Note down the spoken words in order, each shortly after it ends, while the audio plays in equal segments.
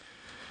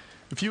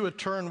If you would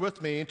turn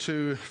with me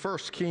to 1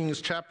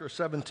 Kings chapter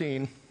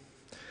 17.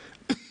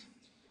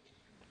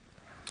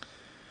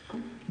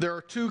 There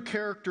are two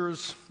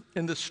characters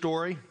in this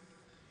story.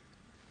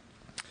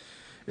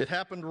 It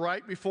happened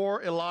right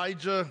before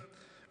Elijah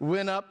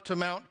went up to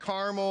Mount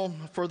Carmel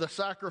for the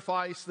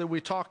sacrifice that we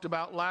talked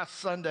about last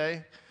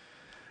Sunday.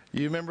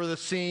 You remember the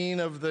scene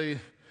of the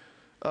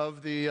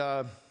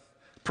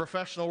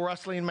professional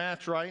wrestling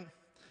match, right?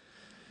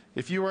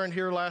 If you weren't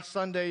here last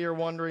Sunday, you're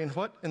wondering,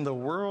 what in the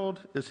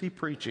world is he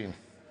preaching?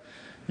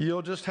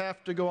 You'll just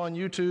have to go on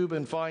YouTube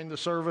and find the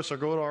service or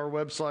go to our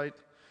website.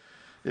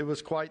 It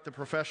was quite the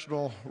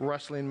professional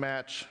wrestling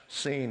match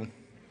scene.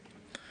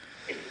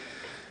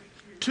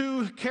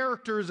 Two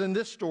characters in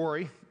this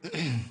story.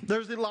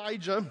 There's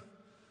Elijah.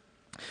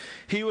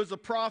 He was a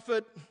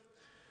prophet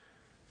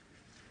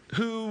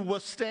who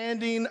was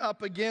standing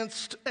up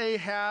against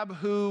Ahab,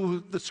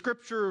 who the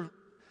scripture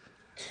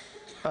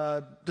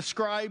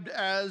described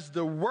as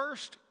the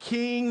worst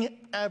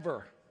king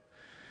ever.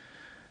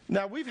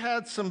 Now, we've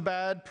had some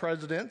bad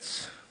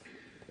presidents.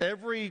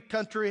 Every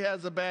country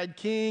has a bad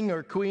king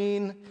or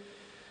queen.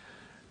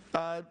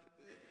 How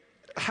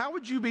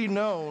would you be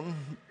known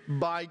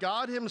by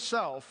God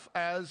himself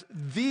as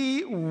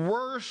the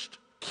worst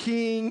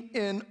king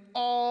in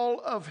all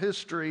of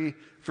history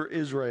for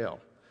Israel?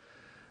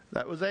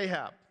 That was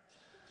Ahab.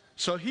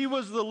 So he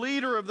was the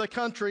leader of the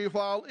country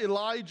while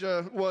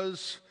Elijah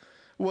was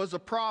a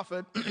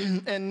prophet,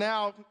 and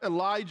now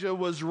Elijah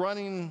was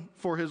running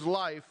for his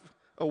life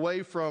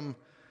away from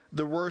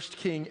the worst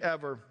king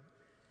ever.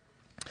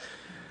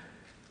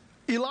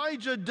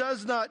 Elijah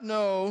does not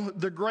know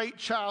the great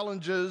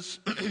challenges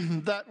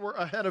that were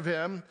ahead of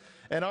him,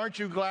 and aren't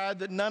you glad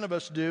that none of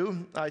us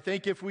do? I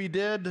think if we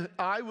did,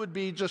 I would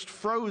be just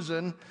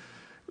frozen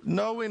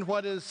knowing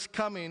what is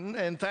coming,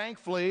 and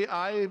thankfully,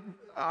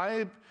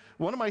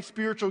 one of my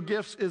spiritual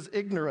gifts is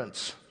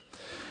ignorance.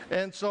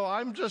 And so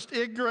I'm just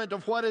ignorant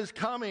of what is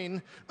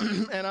coming,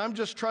 and I'm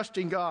just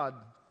trusting God.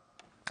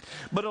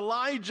 But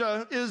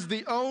Elijah is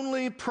the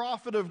only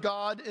prophet of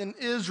God in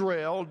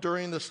Israel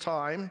during this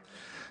time.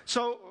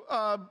 So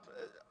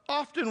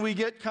often we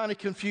get kind of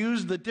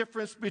confused, the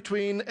difference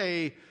between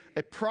a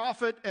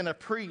prophet and a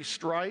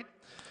priest, right?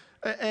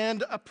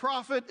 And a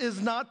prophet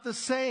is not the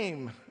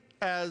same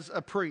as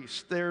a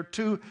priest. They're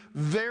two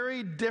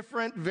very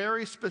different,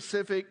 very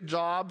specific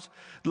jobs.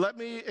 Let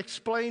me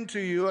explain to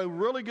you a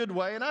really good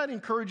way, and I'd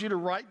encourage you to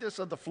write this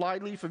on the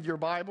flyleaf of your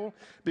Bible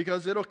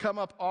because it'll come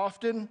up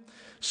often.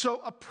 So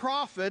a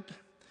prophet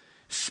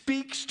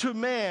speaks to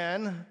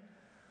man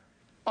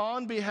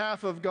on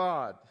behalf of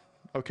God,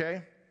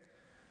 okay?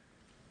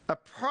 A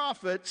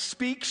prophet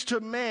speaks to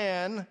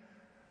man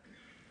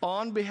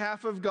on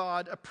behalf of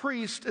God. A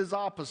priest is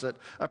opposite.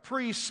 A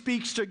priest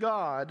speaks to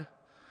God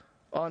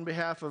on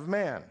behalf of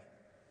man.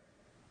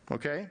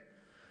 Okay?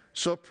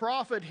 So a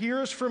prophet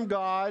hears from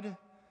God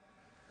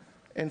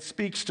and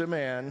speaks to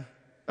man.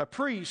 A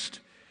priest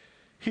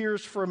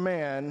hears from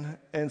man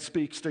and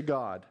speaks to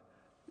God,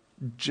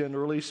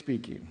 generally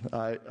speaking.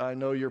 I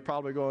know you're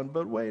probably going,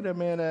 but wait a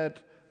minute.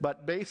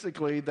 But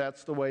basically,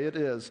 that's the way it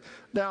is.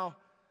 Now,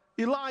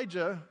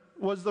 Elijah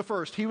was the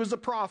first. He was a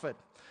prophet.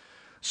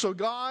 So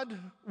God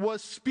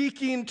was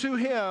speaking to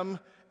him,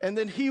 and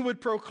then he would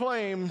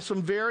proclaim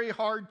some very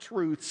hard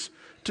truths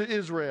to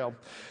Israel.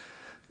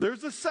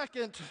 There's a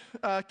second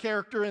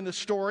character in the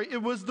story.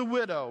 It was the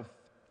widow.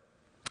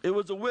 It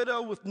was a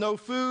widow with no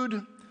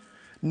food,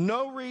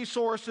 no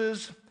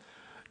resources,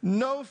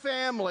 no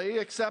family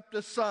except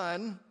a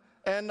son.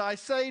 And I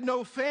say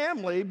no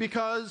family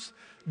because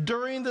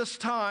during this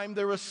time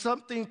there was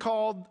something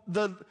called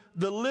the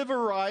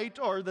Levirate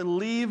or the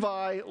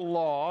Levi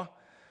law.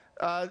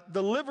 The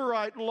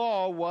Levirate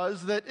law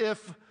was that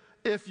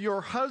if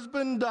your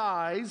husband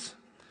dies,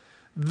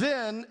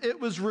 then it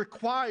was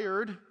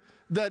required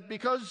that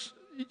because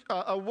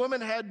a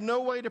woman had no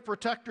way to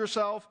protect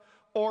herself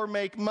or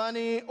make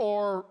money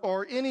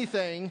or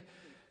anything,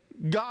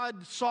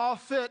 God saw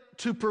fit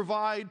to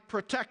provide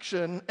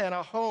protection and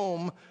a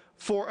home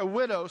for a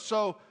widow.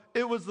 So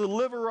it was the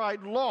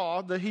Levirate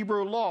law, the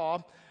Hebrew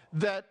law,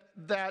 that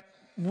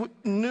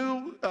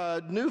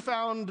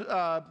newfound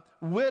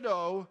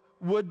widow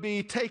would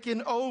be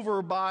taken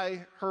over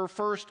by her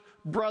first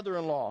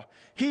brother-in-law.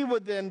 He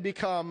would then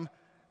become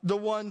the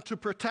one to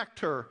protect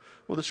her.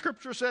 Well, the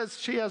scripture says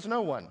she has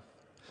no one.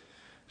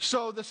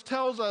 So this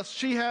tells us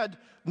she had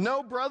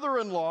no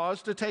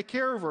brother-in-laws to take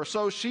care of her.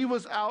 So she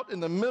was out in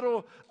the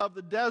middle of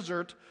the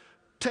desert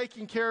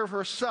taking care of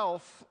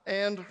herself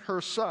and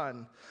her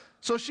son.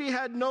 So she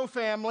had no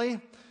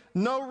family,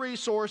 no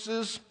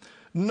resources,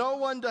 no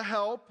one to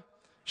help.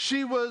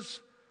 She was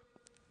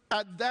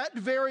at that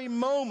very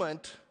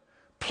moment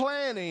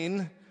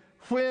planning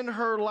when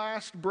her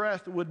last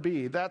breath would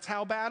be. That's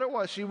how bad it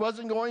was. She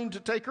wasn't going to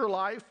take her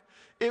life.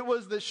 It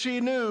was that she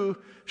knew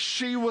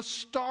she was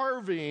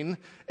starving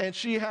and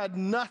she had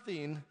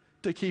nothing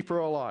to keep her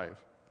alive.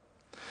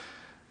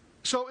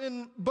 So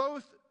in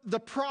both the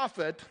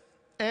prophet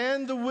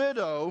and the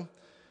widow,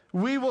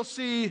 we will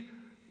see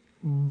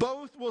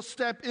Both will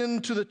step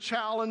into the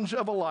challenge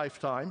of a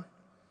lifetime.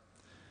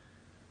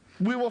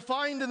 We will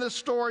find in this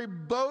story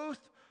both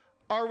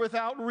are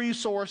without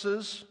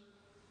resources.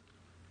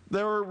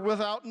 They're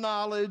without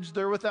knowledge.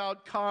 They're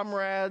without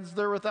comrades.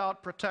 They're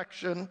without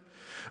protection.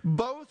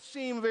 Both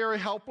seem very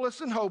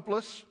helpless and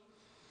hopeless.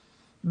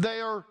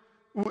 They are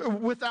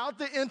without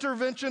the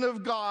intervention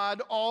of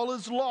God, all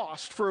is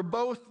lost for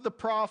both the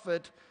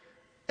prophet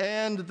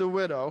and the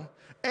widow.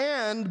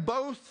 And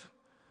both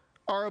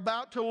are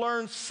about to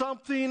learn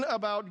something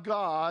about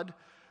God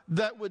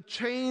that would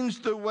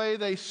change the way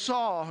they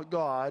saw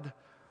God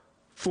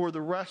for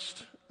the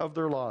rest of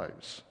their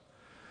lives.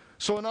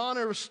 So in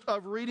honor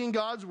of reading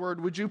God's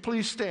word, would you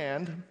please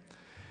stand?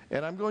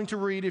 And I'm going to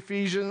read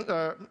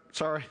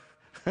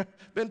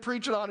been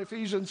preaching on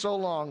Ephesians so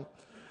long.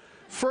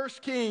 1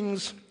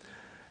 Kings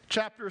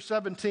chapter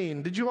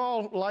 17. Did you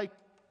all like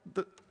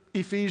the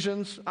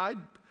Ephesians? I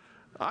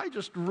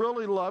just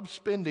really love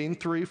spending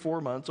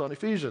 3-4 months on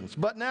Ephesians.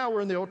 But now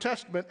we're in the Old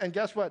Testament, and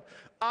guess what?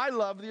 I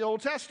love the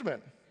Old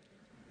Testament.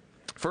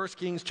 1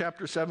 Kings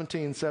chapter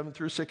 17, 7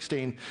 through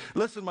 16.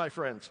 Listen, my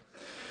friends.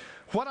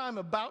 What I'm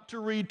about to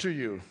read to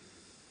you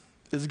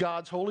is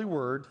God's holy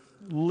word.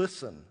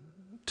 Listen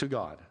to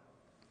God.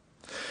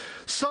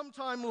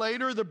 Sometime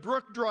later, the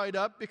brook dried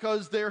up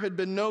because there had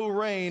been no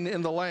rain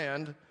in the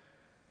land.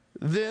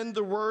 Then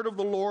the word of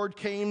the Lord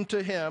came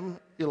to him,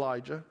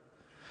 Elijah.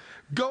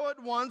 Go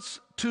at once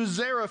to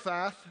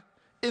Zarephath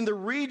in the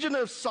region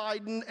of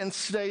Sidon and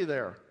stay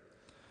there.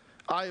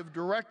 I have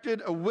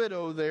directed a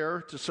widow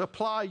there to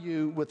supply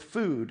you with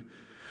food.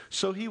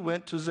 So he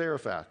went to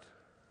Zarephath.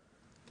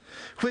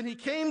 When he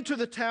came to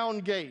the town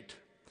gate,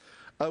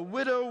 a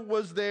widow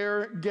was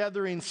there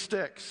gathering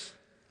sticks.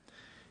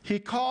 He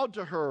called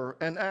to her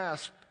and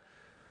asked,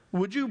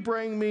 "Would you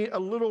bring me a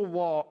little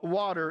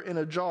water in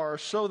a jar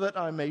so that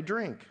I may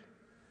drink?"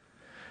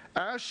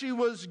 As she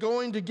was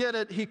going to get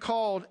it, he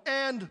called,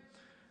 "And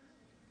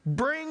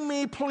bring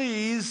me,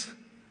 please,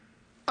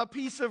 a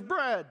piece of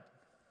bread."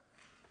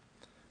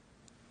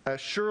 "As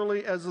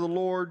surely as the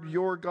Lord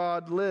your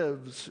God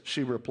lives,"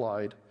 she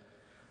replied,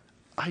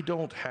 "I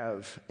don't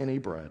have any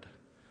bread.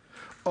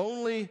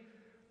 Only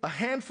a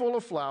handful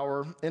of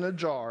flour in a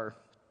jar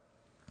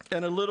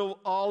and a little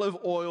olive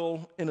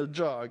oil in a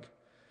jug.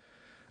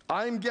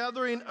 I'm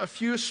gathering a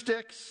few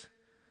sticks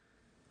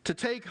to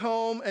take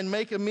home and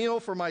make a meal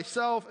for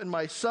myself and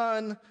my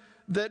son,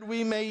 that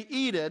we may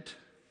eat it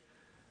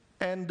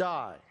and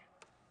die."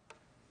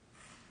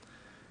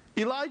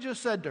 Elijah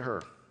said to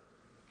her,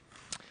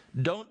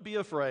 "Don't be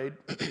afraid.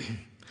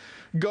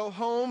 Go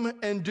home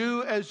and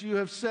do as you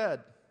have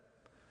said.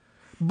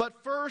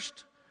 But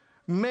first,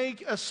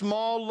 make a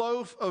small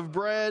loaf of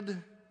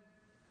bread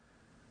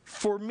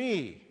for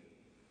me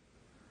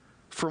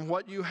from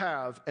what you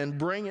have and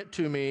bring it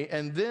to me,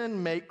 and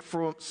then make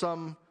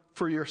some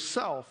for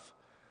yourself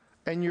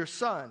and your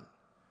son.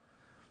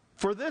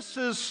 For this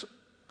is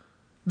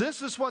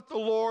what the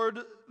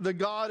Lord, the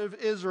God of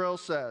Israel,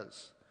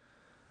 says.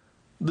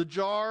 The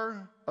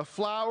jar of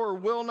flour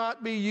will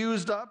not be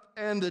used up,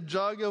 and the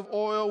jug of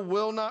oil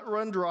will not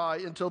run dry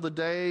until the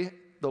day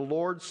the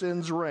Lord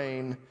sends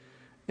rain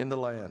in the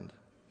land."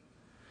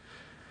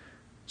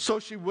 So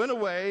she went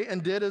away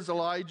and did as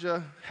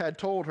Elijah had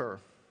told her.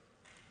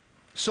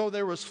 So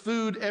there was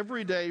food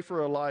every day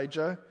for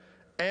Elijah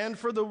and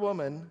for the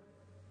woman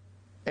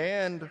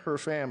and her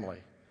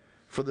family.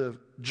 For the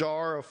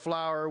jar of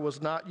flour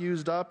was not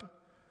used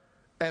up,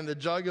 and the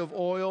jug of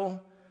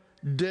oil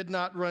did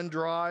not run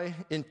dry,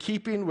 in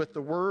keeping with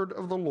the word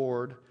of the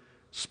Lord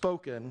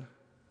spoken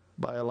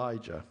by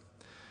Elijah.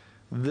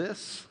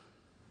 This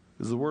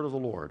is the word of the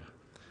Lord.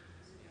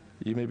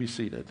 You may be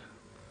seated.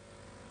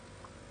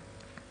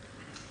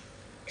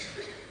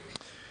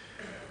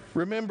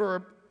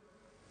 Remember,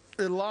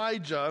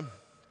 Elijah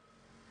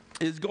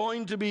is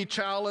going to be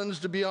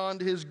challenged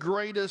beyond his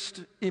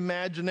greatest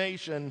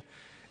imagination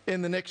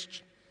in the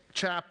next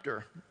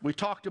chapter. We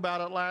talked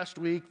about it last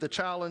week, the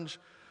challenge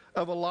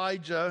of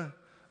Elijah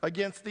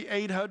against the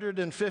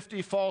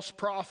 850 false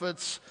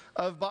prophets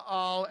of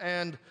Baal,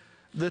 and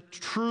the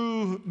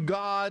true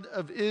God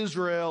of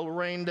Israel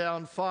rained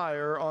down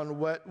fire on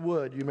wet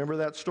wood. You remember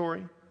that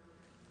story?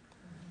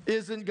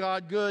 Isn't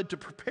God good to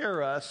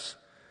prepare us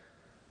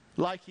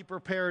like he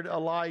prepared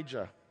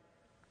Elijah?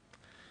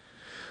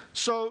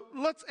 So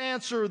let's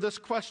answer this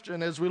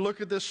question as we look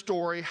at this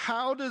story.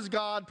 How does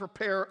God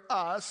prepare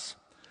us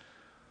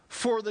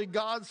for the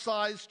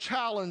God-sized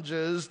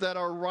challenges that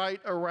are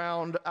right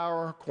around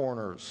our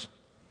corners?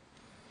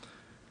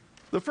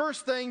 The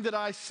first thing that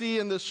I see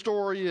in this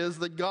story is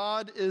that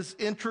God is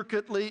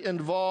intricately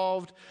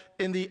involved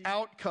in the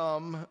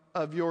outcome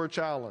of your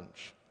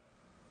challenge.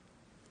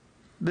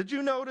 Did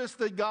you notice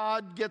that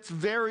God gets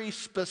very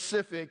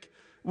specific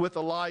with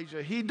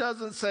Elijah? He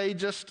doesn't say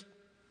just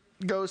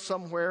go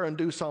somewhere and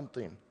do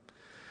something.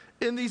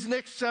 In these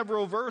next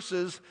several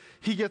verses,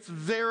 he gets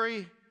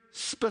very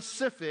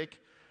specific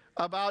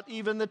about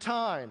even the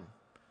time.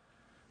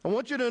 I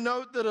want you to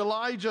note that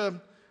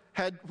Elijah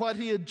had what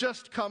he had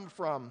just come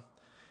from.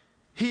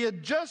 He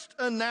had just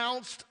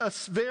announced a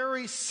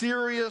very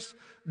serious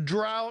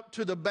drought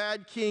to the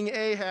bad king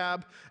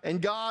Ahab,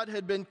 and God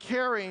had been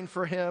caring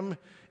for him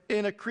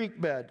in a creek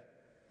bed.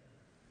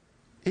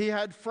 He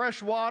had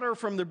fresh water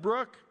from the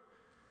brook,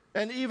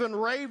 and even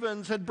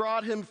ravens had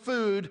brought him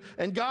food.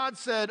 And God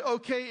said,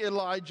 "Okay,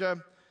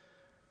 Elijah,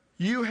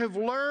 you have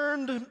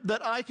learned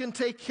that I can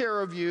take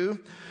care of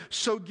you,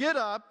 so get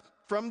up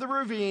from the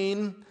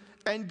ravine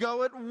and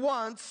go at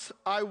once.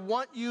 I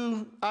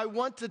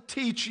want to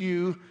teach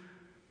you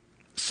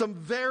some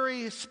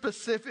very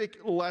specific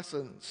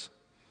lessons."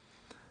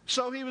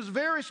 So he was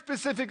very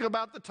specific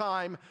about the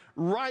time.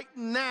 Right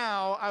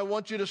now, I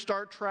want you to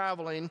start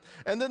traveling.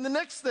 And then the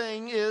next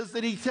thing is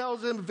that he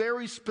tells him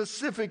very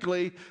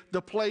specifically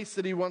the place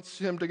that he wants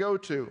him to go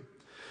to.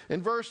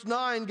 In verse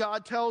 9,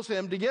 God tells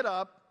him to get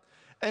up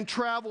and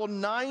travel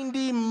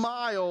 90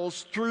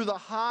 miles through the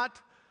hot,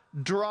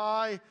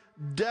 dry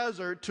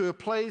desert to a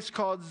place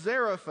called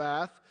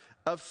Zarephath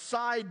of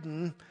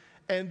Sidon,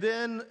 and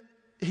then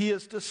he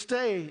is to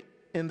stay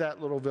in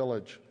that little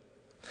village.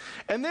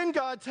 And then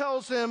God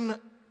tells him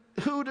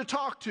who to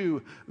talk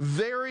to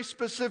very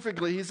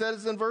specifically. He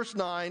says in verse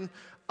 9,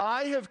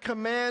 "I have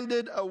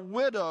commanded a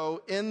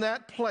widow in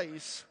that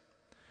place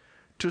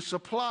to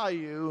supply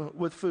you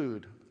with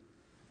food."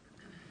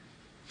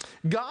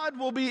 God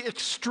will be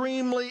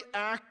extremely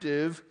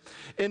active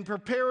in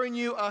preparing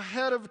you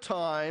ahead of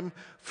time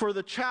for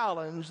the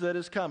challenge that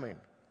is coming.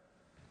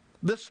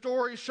 This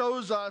story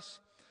shows us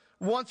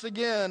once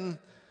again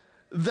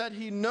that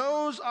he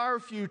knows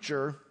our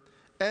future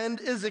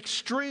and is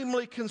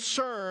extremely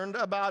concerned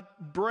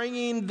about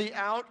bringing the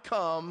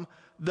outcome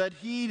that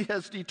he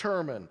has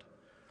determined.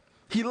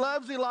 He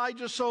loves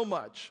Elijah so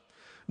much,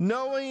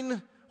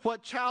 knowing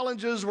what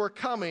challenges were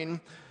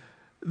coming,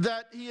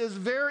 that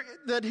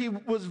he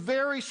was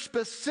very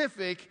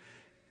specific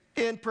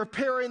in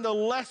preparing the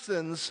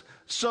lessons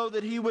so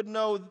that he would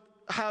know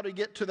how to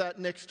get to that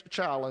next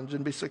challenge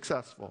and be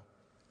successful.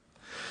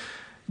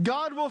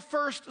 God will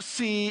first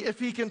see if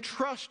he can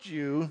trust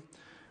you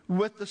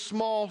with the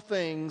small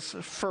things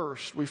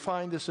first. We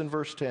find this in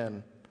verse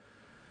 10.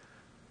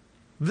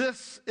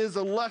 This is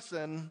a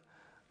lesson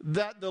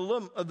that the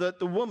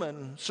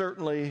woman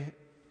certainly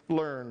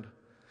learned.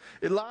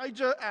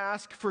 Elijah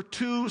asked for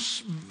two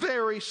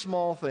very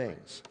small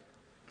things.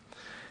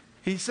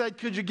 He said,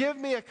 "Could you give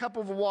me a cup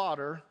of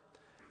water?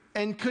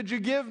 And could you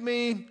give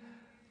me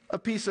a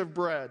piece of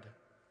bread?"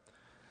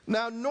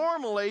 Now,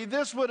 normally,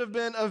 this would have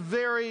been a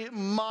very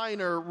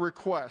minor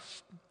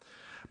request.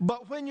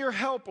 But when you're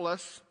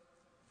helpless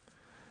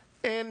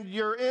and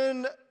you're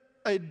in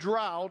a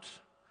drought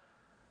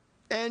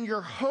and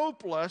you're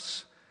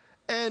hopeless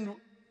and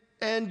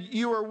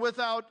you are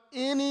without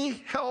any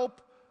help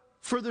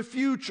for the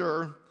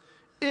future,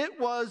 it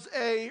was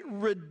a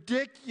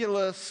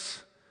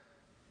ridiculous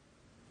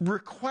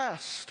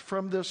request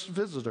from this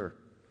visitor.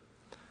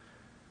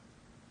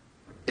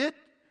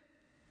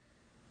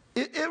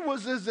 It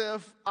was as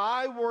if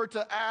I were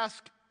to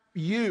ask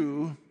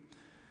you,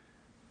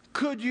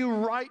 could you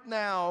right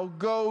now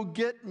go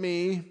get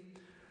me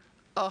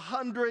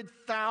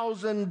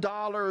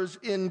 $100,000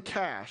 in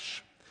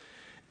cash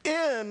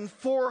in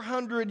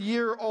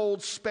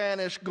 400-year-old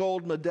Spanish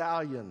gold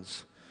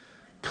medallions?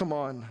 Come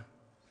on,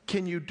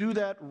 can you do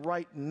that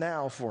right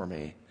now for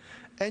me?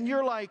 And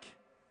you're like,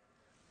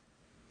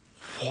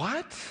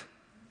 what?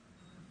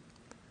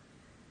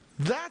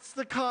 That's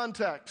the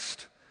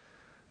context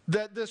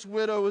that this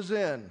widow is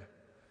in.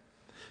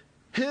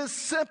 His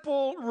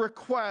simple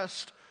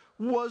request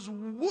was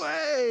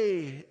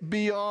way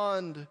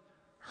beyond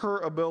her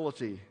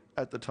ability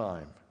at the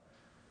time.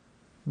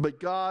 But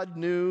God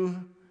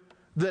knew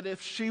that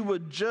if she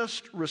would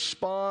just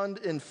respond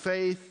in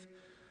faith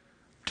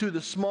to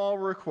the small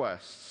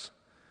requests,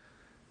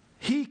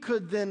 he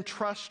could then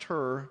trust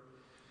her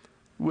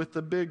with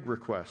the big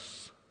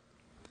requests.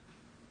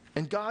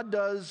 And God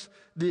does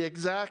the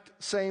exact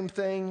same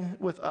thing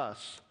with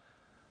us,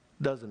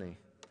 doesn't he?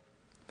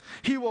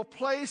 He will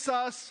place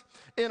us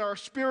in our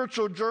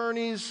spiritual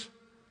journeys.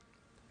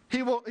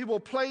 He will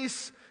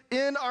place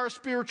in our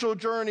spiritual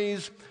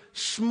journeys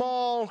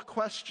small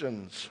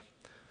questions,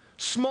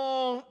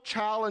 small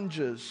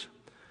challenges,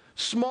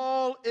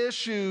 small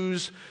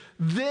issues.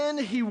 Then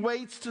he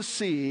waits to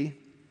see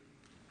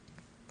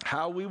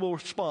how we will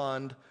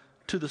respond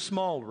to the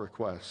small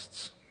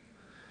requests.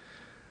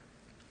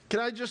 Can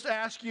I just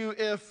ask you,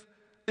 if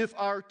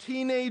our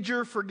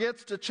teenager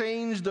forgets to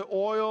change the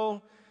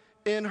oil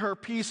in her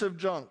piece of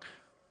junk,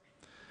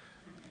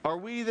 are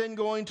we then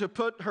going to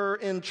put her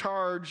in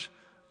charge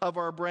of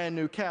our brand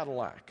new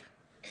Cadillac?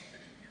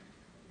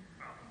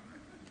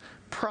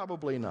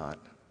 Probably not.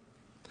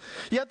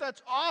 Yet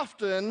that's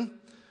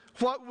often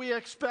what we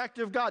expect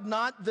of God.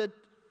 Not that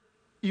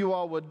you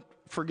all would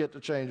forget to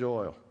change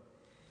oil.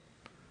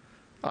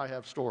 I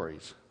have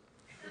stories.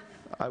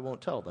 I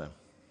won't tell them.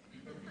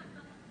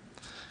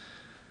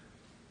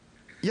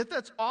 Yet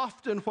that's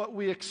often what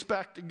we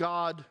expect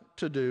God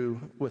to do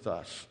with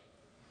us.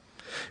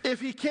 If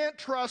he can't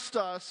trust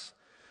us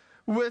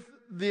with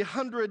the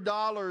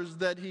 $100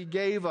 that he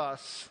gave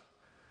us,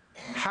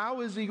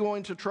 how is he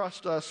going to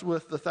trust us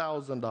with the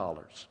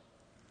 $1,000?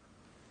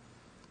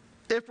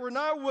 If we're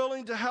not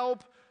willing to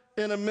help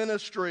in a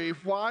ministry,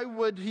 why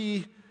would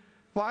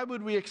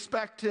we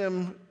expect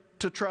him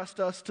to trust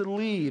us to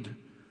lead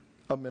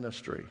a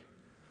ministry?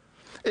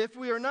 If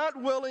we are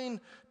not willing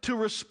to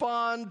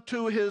respond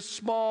to his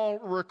small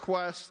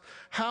requests,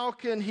 how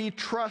can he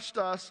trust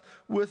us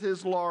with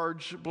his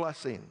large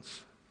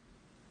blessings?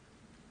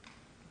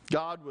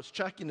 God was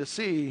checking to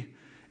see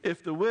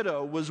if the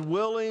widow was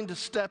willing to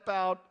step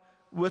out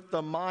with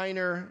the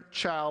minor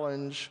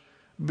challenge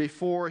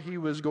before he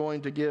was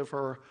going to give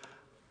her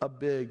a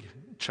big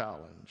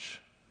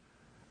challenge.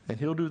 And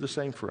he'll do the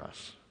same for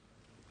us.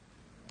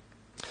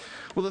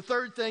 Well, the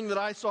third thing that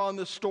I saw in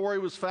this story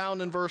was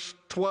found in verse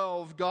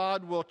 12.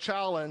 God will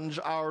challenge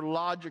our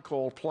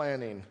logical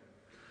planning.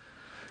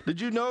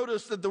 Did you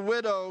notice that the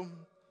widow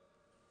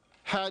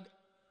had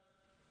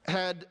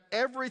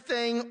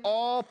everything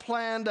all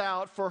planned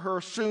out for her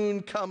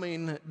soon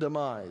coming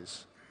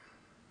demise?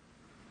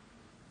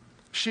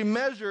 She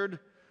measured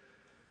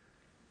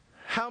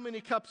how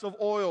many cups of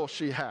oil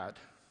she had,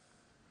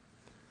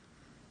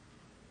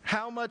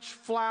 how much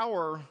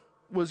flour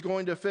was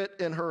going to fit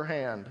in her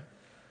hand.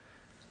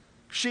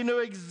 She knew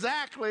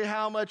exactly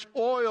how much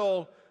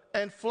oil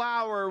and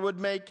flour would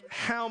make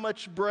how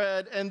much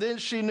bread, and then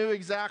she knew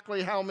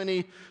exactly how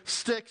many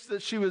sticks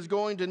that she was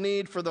going to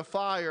need for the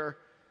fire,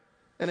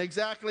 and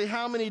exactly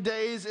how many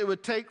days it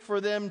would take for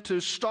them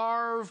to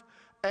starve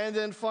and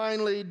then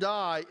finally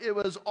die. It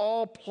was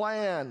all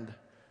planned.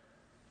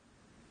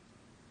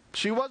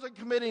 She wasn't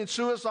committing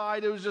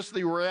suicide. It was just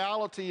the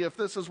reality. If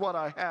this is what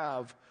I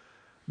have,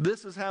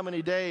 this is how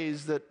many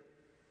days that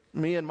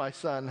me and my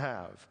son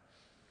have.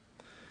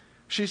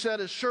 She said,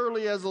 as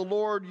surely as the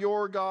Lord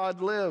your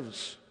God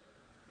lives,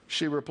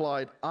 she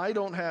replied, I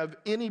don't have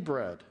any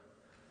bread,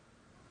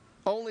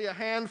 only a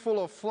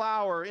handful of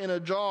flour in a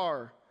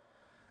jar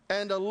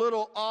and a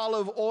little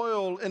olive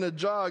oil in a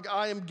jug.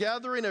 I am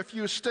gathering a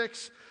few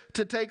sticks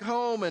to take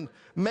home and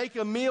make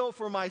a meal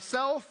for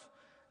myself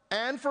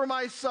and for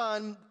my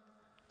son,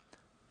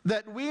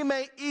 that we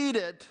may eat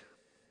it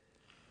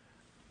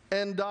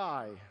and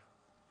die.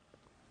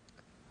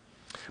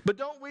 But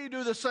don't we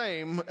do the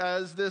same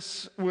as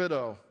this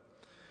widow?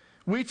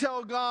 We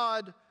tell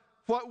God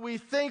what we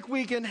think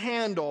we can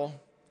handle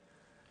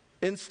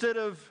instead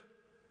of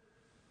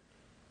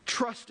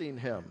trusting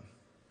him.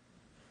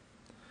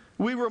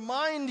 We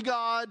remind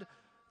God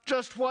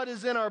just what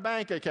is in our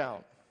bank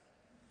account.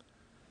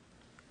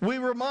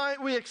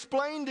 We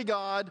explain to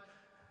God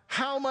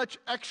how much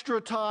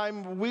extra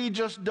time we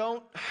just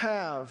don't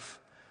have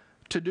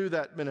to do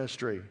that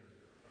ministry.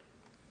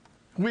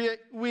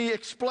 We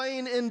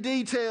explain in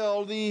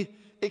detail the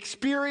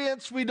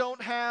experience we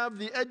don't have,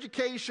 the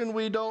education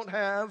we don't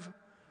have.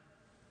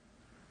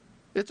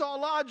 It's all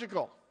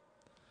logical.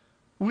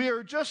 We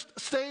are just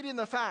stating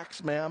the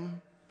facts,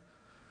 ma'am.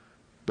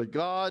 But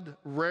God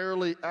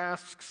rarely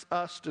asks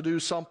us to do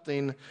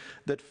something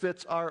that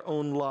fits our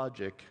own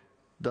logic,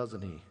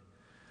 doesn't he?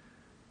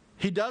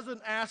 He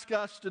doesn't ask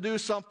us to do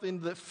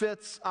something that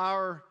fits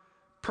our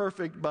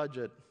perfect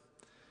budget.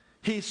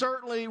 He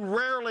certainly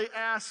rarely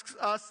asks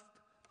us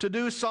to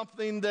do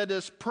something that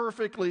is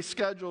perfectly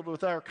scheduled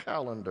with our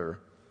calendar.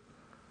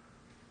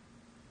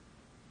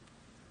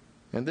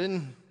 And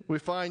then we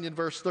find in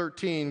verse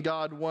 13,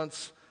 God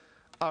wants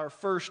our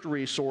first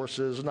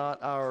resources,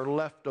 not our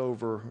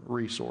leftover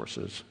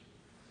resources.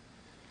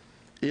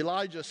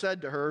 Elijah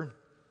said to her,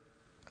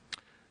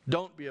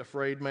 don't be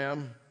afraid,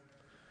 ma'am.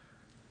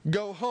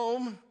 Go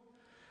home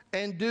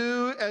and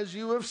do as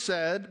you have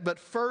said, but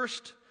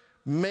first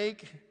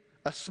make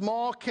a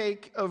small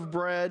cake of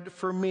bread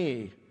for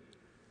me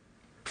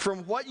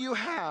from what you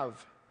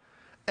have,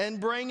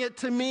 and bring it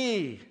to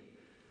me,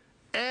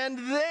 and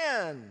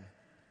then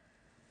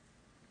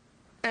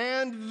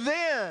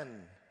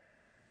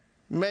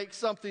make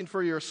something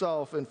for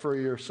yourself and for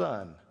your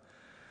son.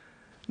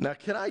 Now,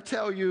 can I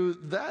tell you,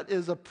 that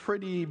is a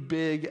pretty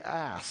big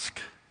ask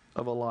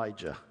of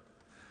Elijah.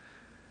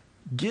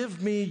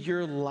 Give me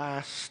your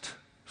last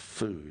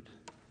food.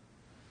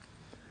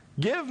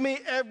 Give me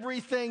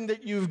everything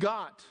that you've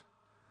got.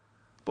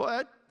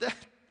 Boy, that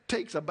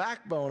takes a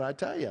backbone, I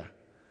tell you.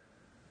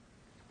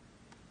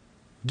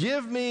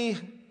 Give me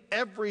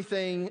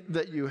everything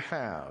that you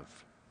have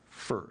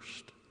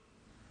first.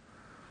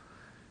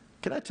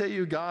 Can I tell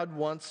you, God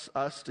wants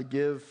us to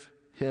give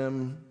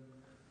to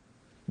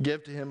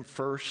him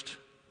first,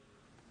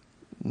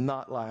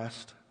 not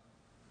last.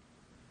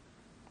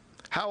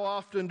 How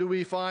often do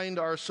we find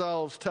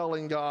ourselves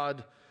telling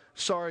God,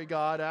 sorry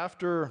God,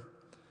 after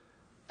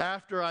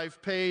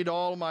I've paid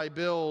all my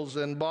bills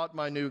and bought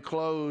my new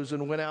clothes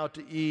and went out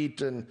to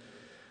eat and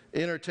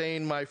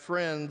entertained my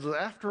friends,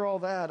 after all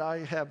that, I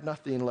have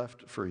nothing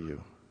left for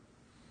you.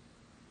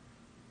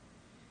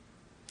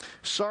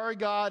 Sorry,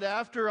 God,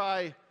 after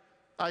I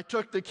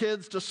took the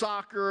kids to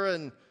soccer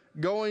and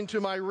going to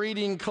my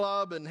reading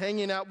club and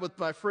hanging out with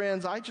my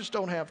friends, I just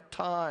don't have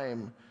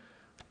time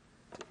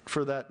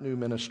for that new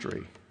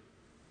ministry.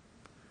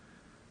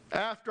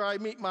 After I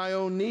meet my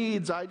own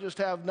needs, I just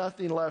have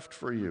nothing left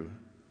for you.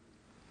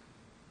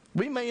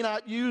 We may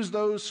not use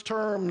those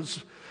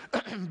terms,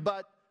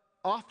 but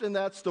often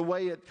that's the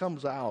way it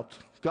comes out.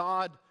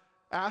 God,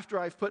 after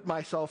I've put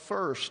myself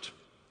first,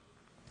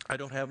 I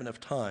don't have enough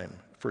time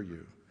for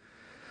you.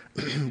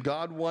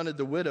 God wanted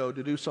the widow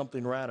to do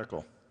something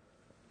radical.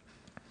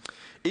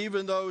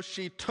 Even though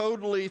she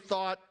totally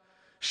thought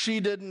she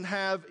didn't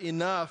have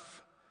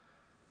enough,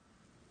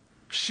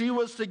 she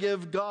was to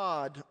give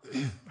God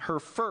her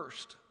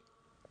first.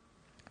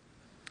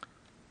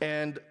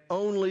 And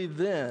only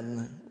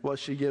then was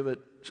she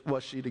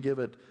to give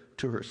it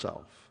to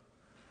herself.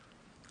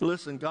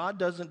 Listen, God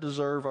doesn't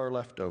deserve our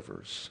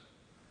leftovers.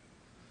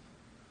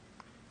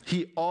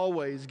 He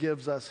always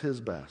gives us his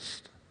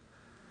best.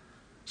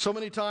 So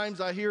many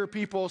times I hear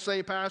people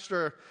say,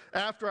 Pastor,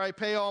 after I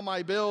pay all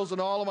my bills and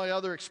all of my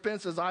other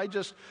expenses, I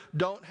just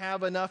don't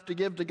have enough to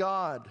give to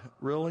God.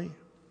 Really?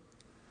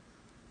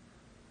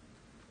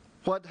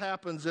 What would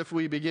happen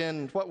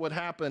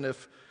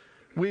if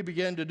we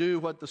begin to do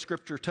what the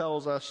Scripture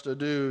tells us to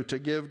do, to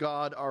give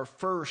God our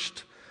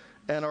first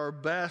and our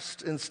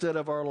best instead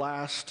of our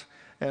last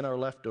and our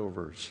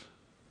leftovers?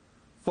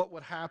 What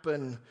would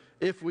happen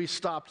if we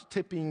stopped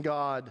tipping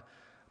God,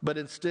 but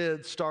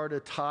instead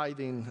started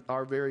tithing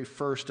our very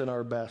first and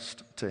our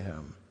best to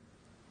him?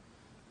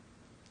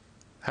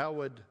 How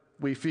would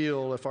we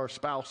feel if our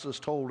spouses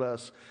told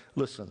us,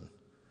 listen,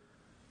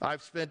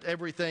 I've spent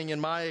everything in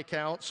my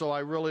account, so I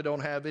really don't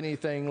have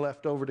anything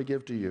left over to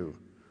give to you.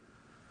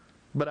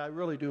 But I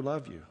really do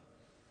love you.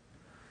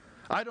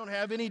 I don't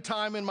have any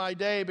time in my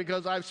day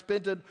because I've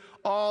spent it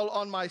all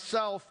on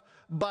myself,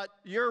 but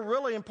you're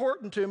really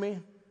important to me.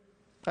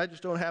 I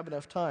just don't have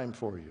enough time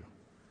for you.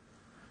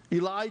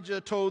 Elijah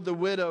told the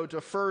widow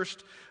to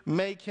first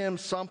make him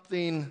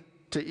something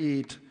to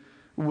eat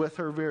with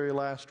her very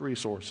last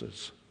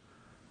resources.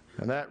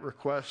 And that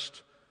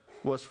request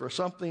was for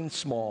something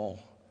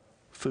small,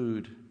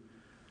 food,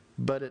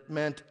 but it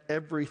meant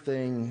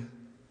everything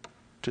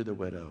to the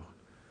widow.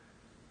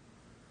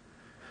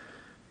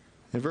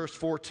 In verse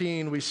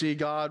 14, we see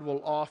God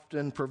will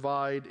often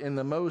provide in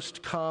the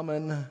most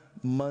common,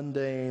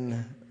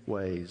 mundane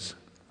ways.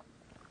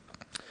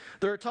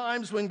 There are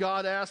times when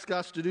God asks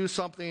us to do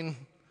something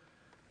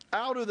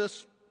out of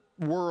this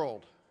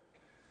world.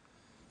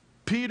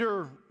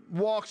 Peter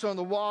walks on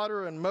the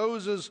water, and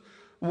Moses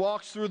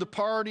walks through the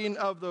parting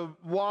of the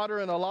water,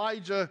 and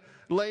Elijah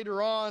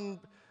later on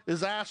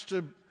is asked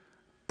to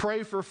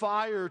pray for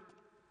fire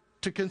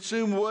to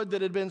consume wood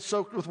that had been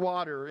soaked with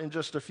water in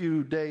just a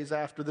few days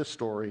after this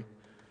story.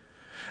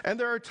 And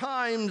there are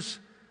times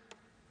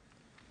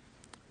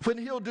when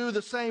he'll do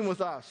the same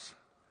with us.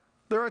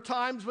 There are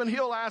times when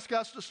he'll ask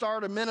us to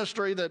start a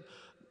ministry that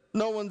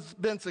no one's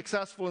been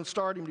successful in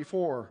starting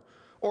before,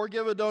 or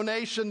give a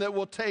donation that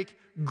will take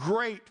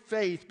great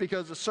faith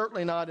because it's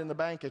certainly not in the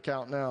bank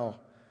account now.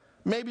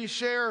 Maybe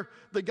share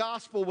the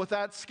gospel with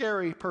that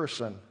scary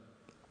person.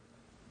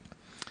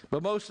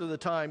 But most of the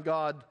time,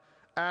 God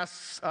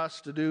asks us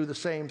to do the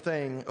same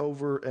thing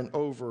over and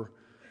over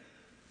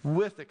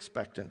with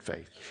expectant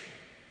faith.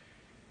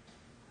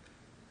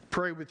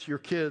 Pray with your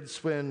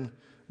kids when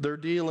they're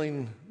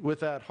dealing with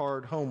that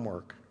hard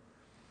homework.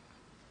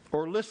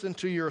 Or listen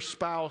to your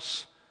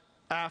spouse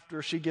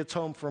after she gets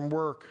home from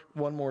work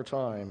one more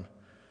time.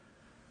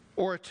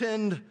 Or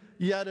attend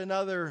yet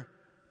another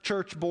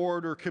church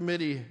board or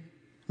committee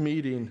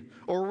meeting.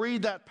 Or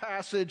read that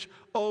passage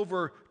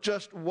over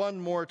just one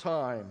more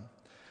time.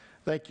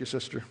 Thank you,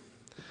 sister.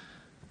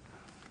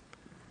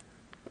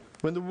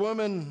 When the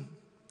woman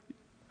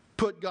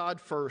put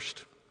God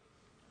first,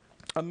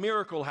 a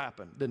miracle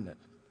happened, didn't it?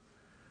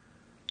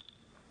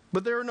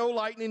 But there are no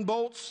lightning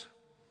bolts.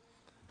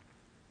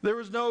 There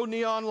was no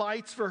neon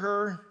lights for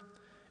her.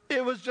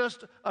 It was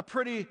just a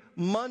pretty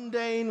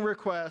mundane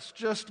request.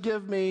 Just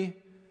give me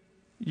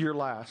your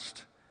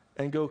last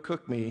and go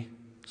cook me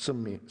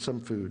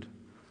some food.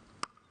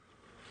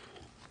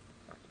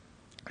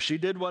 She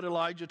did what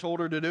Elijah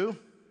told her to do.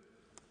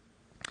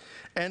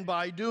 And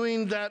by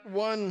doing that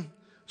one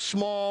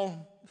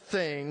small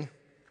thing,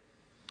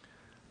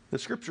 the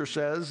scripture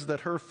says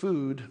that her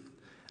food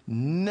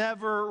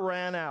never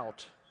ran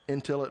out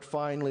until it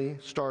finally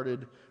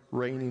started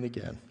raining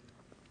again.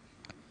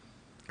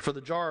 For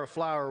the jar of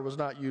flour was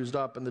not used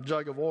up, and the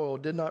jug of oil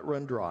did not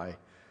run dry,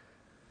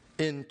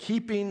 in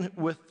keeping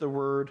with the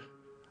word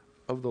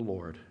of the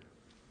Lord.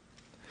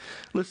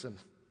 Listen,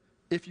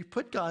 if you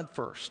put God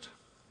first,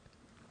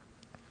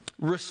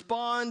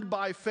 respond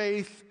by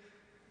faith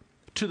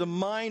to the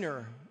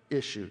minor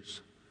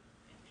issues,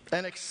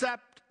 and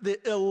accept the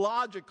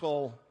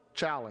illogical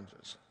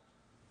challenges,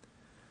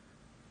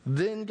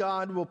 then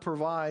God will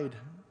provide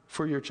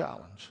for your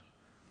challenge.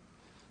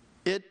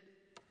 It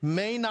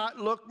may not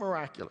look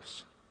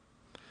miraculous.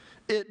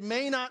 It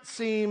may not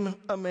seem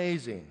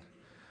amazing,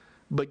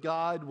 but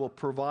God will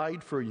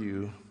provide for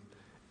you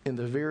in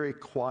the very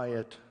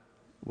quiet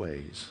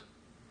ways.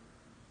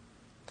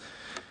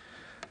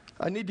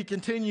 I need to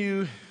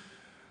continue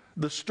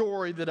the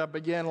story that I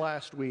began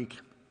last week.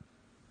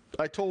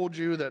 I told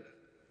you that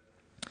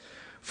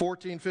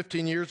 14,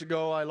 15 years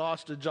ago, I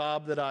lost a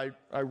job that I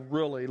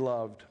really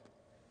loved.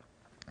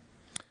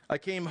 I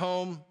came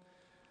home,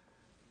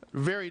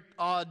 very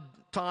odd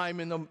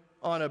time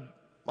on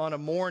a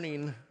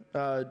morning,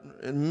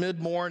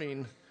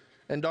 mid-morning,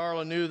 and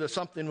Darla knew that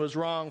something was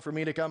wrong for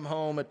me to come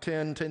home at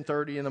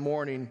 10:30 in the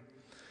morning.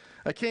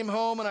 I came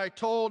home and I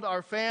told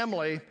our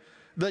family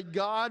that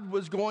God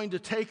was going to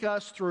take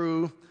us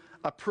through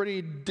a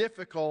pretty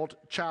difficult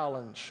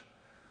challenge.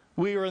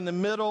 We were in the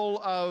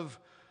middle of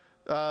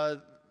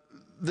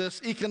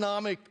this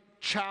economic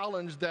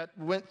challenge that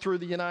went through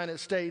the United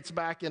States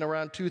back in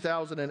around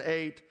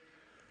 2008.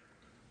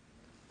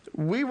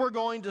 We were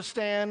going to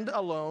stand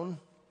alone.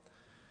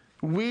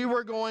 We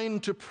were going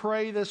to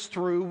pray this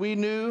through. We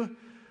knew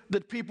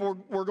that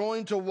people were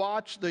going to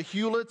watch the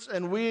Hewletts,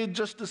 and we had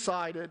just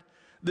decided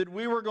that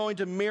we were going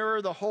to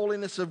mirror the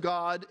holiness of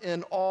God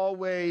in all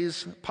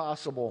ways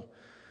possible.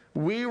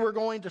 We were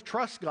going to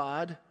trust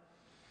God,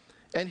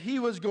 and He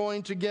was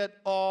going to get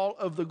all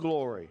of the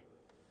glory.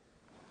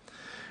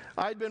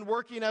 I'd been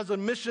working as a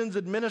missions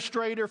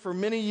administrator for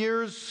many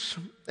years,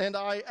 and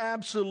I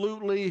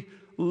absolutely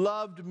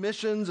loved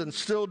missions and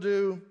still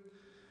do.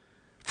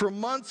 For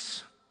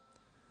months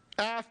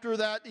after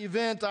that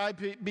event, I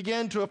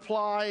began to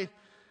apply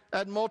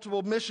at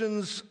multiple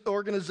missions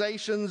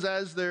organizations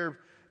as their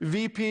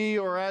VP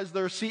or as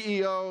their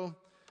CEO.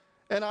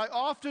 And I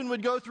often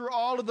would go through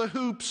all of the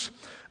hoops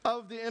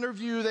of the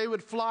interview. They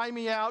would fly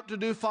me out to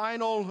do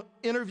final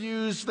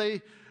interviews.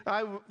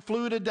 I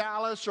flew to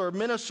Dallas or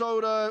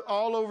Minnesota,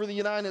 all over the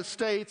United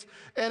States.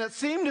 And it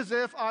seemed as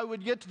if I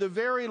would get to the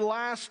very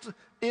last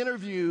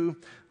interview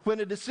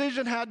when a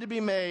decision had to be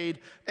made,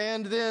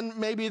 and then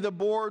maybe the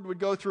board would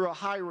go through a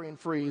hiring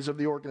freeze of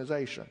the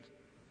organization.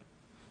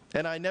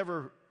 And I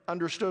never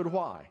understood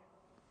why.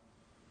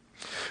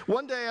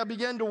 One day I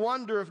began to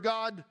wonder if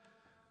God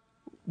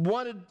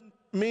wanted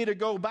me to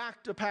go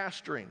back to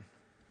pastoring.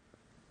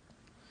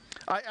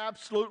 I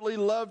absolutely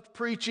loved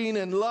preaching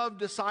and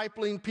loved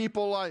discipling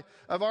people.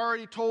 I've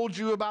already told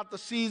you about the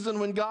season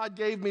when God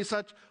gave me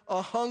such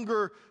a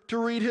hunger to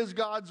read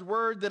God's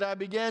Word that I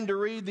began to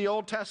read the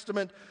Old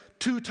Testament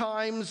 2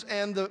 times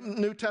and the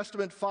New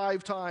Testament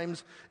 5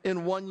 times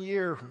in 1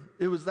 year.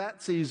 It was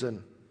that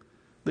season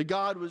that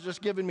God was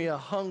just giving me a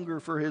hunger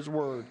for His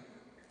Word.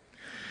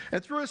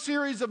 And through a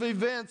series of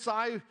events,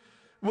 I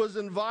was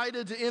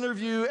invited to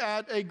interview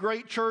at a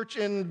great church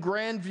in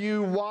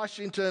Grandview,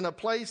 Washington, a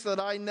place that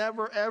I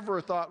never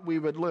ever thought we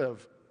would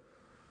live.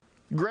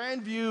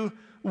 Grandview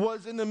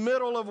was in the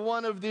middle of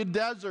one of the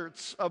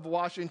deserts of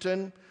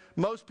Washington.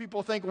 Most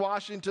people think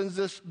Washington's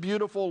this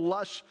beautiful,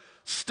 lush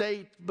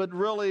state, but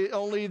really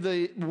only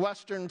the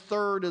western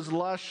third is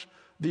lush.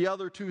 The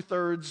other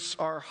 2/3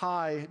 are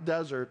high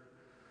desert.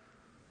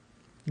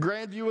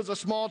 Grandview was a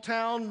small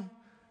town.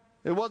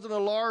 It wasn't a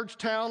large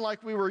town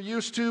like we were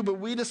used to, but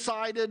we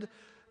decided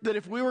that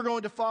if we were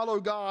going to follow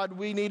God,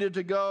 we needed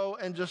to go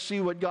and just see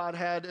what God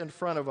had in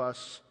front of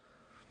us.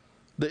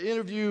 The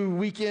interview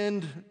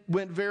weekend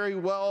went very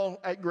well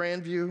at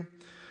Grandview.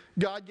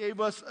 God gave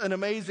us an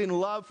amazing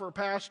love for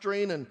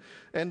pastoring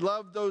and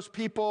loved those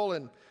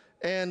people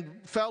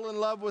and fell in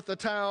love with the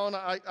town.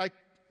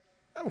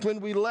 When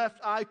we left,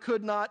 I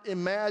could not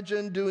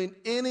imagine doing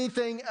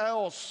anything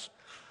else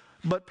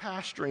but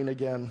pastoring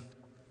again.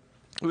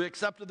 We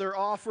accepted their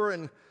offer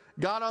and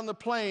got on the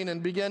plane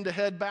and began to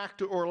head back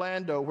to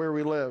Orlando, where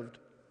we lived.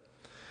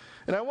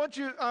 And I want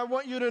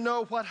you to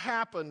know what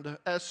happened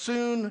as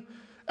soon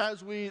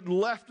as we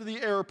left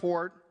the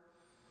airport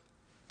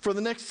for the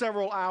next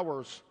several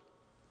hours.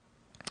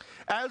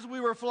 As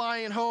we were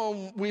flying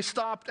home, we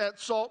stopped at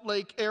Salt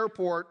Lake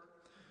Airport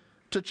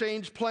to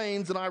change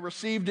planes, and I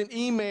received an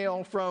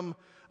email from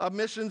a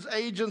missions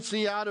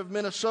agency out of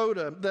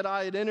Minnesota that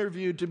I had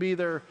interviewed to be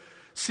their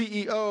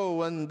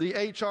CEO, and the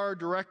HR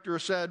director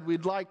said,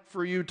 "We'd like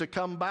for you to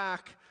come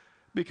back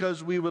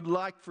because we would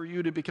like for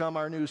you to become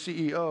our new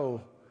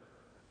CEO."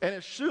 And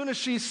as soon as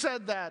she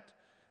said that,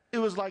 it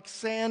was like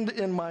sand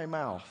in my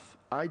mouth.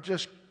 I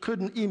just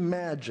couldn't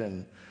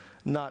imagine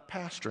not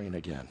pastoring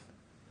again.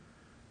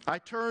 I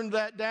turned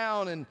that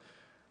down, and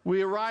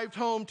we arrived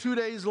home 2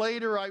 days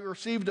later. I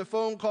received a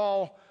phone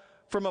call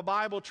from a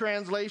Bible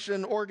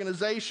translation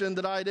organization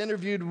that I had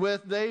interviewed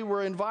with. They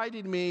were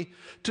inviting me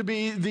to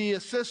be the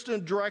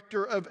assistant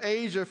director of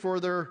Asia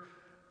for their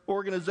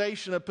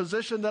organization, a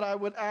position that I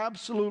would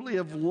absolutely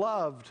have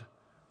loved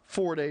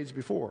 4 days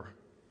before.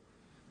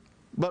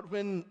 But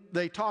when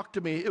they talked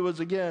to me, it was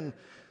again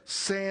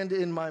sand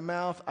in my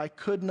mouth. I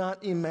could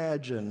not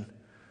imagine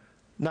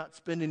not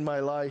spending my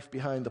life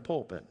behind the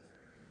pulpit.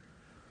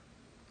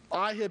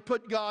 I had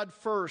put God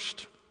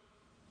first,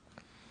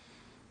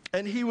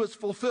 and He was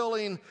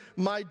fulfilling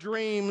my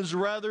dreams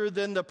rather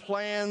than the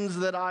plans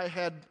that I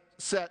had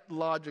set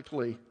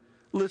logically.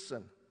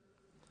 Listen,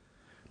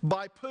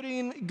 by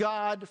putting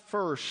God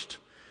first,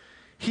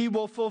 He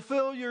will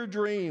fulfill your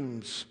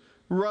dreams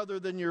rather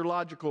than your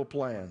logical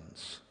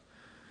plans.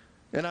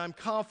 And I'm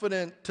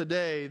confident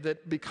today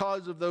that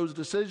because of those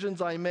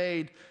decisions I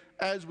made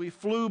as we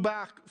flew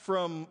back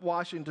from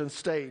Washington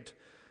State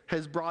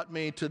has brought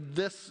me to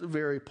this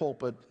very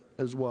pulpit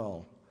as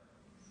well.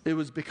 It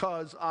was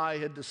because I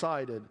had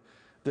decided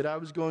that I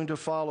was going to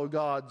follow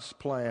God's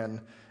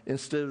plan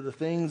instead of the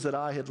things that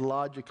I had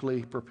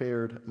logically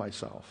prepared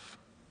myself.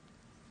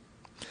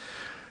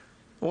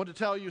 I want to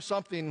tell you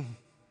something.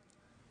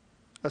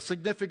 A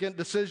significant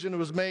decision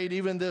was made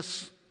even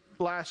this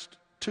last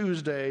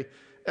Tuesday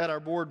at our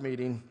board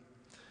meeting.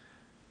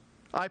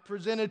 I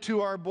presented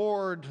to our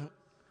board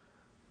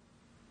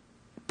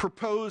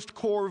proposed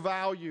core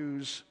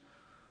values,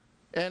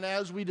 and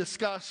as we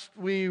discussed,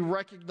 we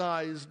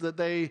recognized that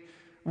they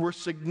were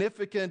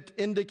significant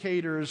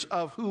indicators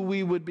of who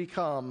we would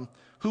become,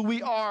 who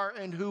we are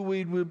and who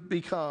we would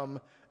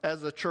become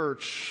as a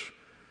church.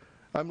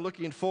 I'm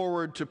looking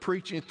forward to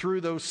preaching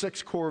through those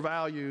 6 core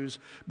values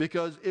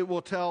because it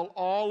will tell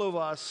all of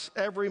us,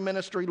 every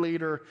ministry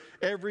leader,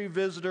 every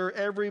visitor,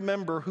 every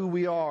member, who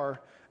we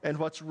are and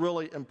what's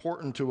really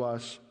important to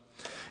us.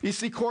 You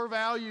see, core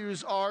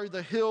values are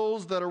the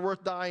hills that are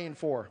worth dying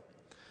for.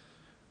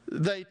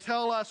 They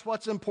tell us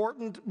what's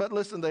important, but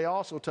listen, they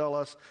also tell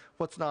us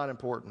what's not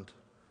important.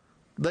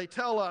 They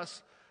tell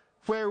us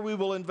where we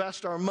will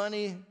invest our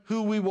money,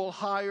 who we will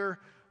hire,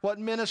 what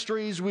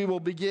ministries we will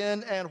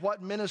begin, and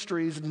what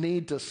ministries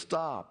need to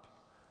stop.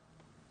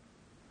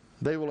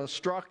 They will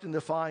instruct and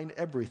define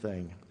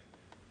everything.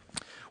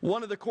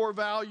 One of the core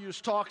values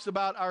talks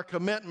about our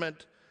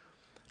commitment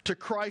to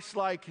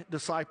Christ-like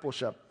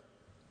discipleship.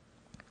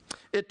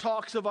 It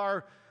talks of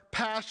our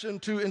passion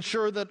to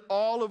ensure that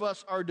all of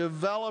us are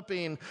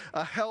developing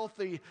a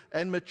healthy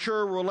and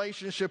mature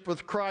relationship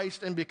with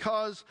Christ, and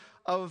because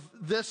of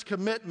this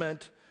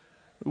commitment,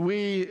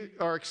 we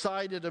are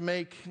excited to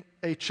make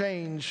a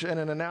change and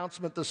an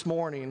announcement this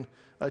morning,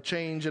 a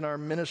change in our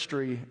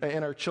ministry,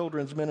 in our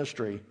children's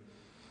ministry.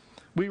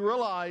 We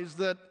realize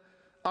that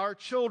our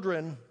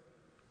children,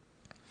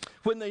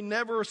 when they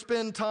never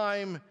spend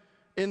time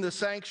in the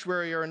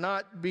sanctuary, are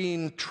not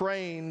being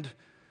trained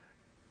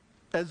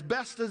as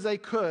best as they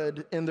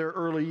could in their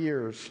early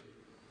years.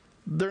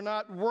 They're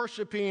not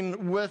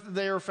worshiping with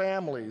their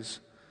families.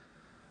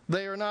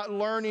 They are not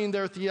learning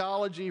their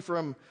theology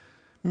from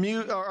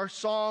our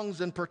songs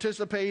and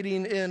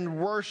participating in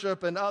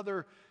worship and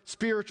other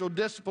spiritual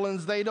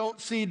disciplines. They don't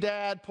see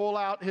Dad pull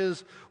out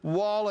his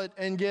wallet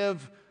and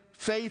give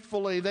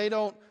faithfully. They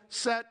don't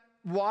sit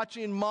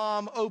watching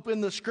Mom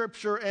open the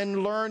Scripture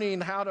and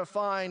learning how to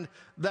find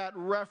that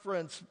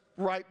reference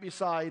right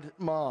beside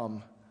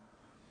Mom.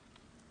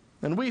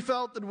 And we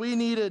felt that we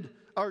needed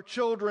our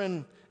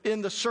children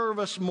in the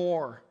service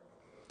more.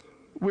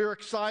 We're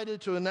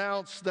excited to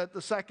announce that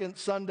the second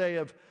Sunday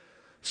of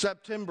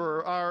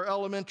September, our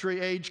elementary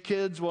age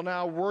kids will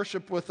now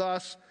worship with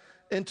us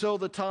until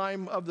the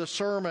time of the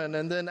sermon.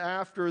 And then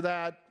after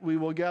that, we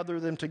will gather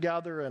them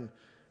together and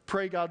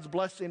pray God's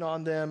blessing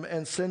on them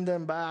and send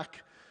them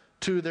back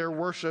to their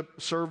worship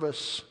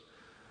service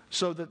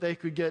so that they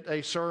could get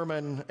a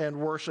sermon and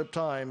worship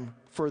time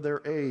for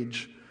their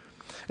age.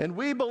 And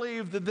we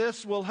believe that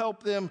this will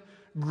help them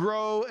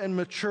grow and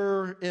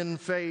mature in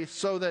faith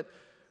so that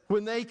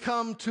when they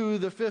come to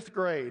the 5th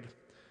grade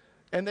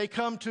and they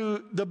come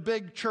to the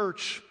big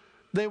church,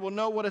 they will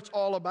know what it's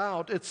all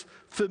about. It's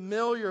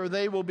familiar.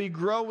 They will be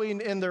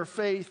growing in their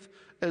faith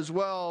as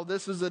well.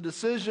 This is a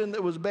decision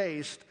that was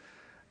based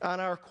on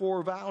our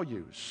core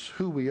values,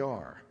 who we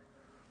are.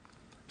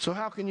 So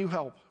how can you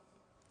help?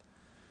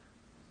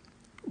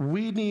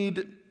 We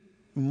need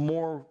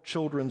more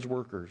children's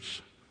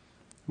workers.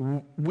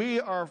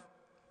 We are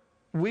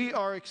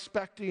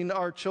expecting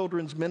our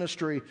children's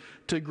ministry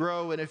to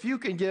grow, and if you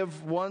can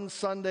give one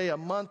Sunday a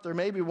month or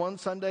maybe one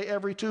Sunday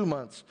every 2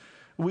 months,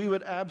 we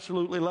would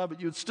absolutely love it.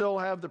 You'd still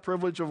have the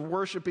privilege of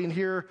worshiping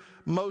here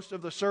most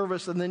of the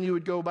service, and then you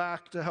would go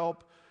back to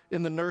help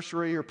in the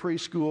nursery or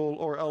preschool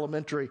or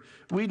elementary.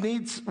 We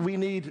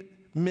need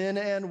men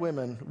and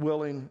women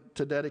willing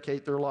to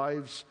dedicate their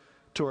lives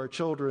to our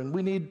children.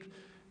 We need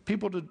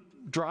people to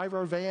drive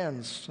our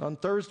vans on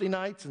Thursday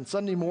nights and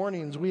Sunday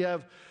mornings. We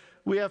have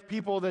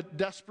people that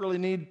desperately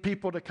need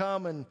people to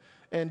come,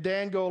 and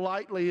Dan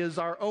Golightly is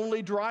our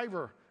only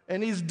driver,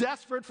 and he's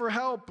desperate for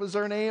help. Is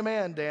there an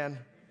amen, Dan?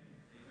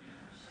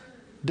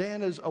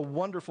 Dan is a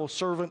wonderful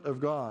servant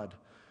of God,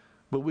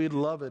 but we'd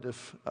love it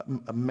if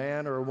a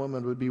man or a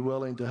woman would be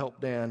willing to help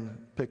Dan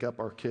pick up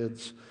our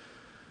kids.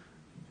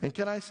 And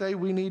can I say,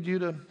 we need you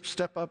to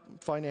step up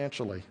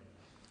financially.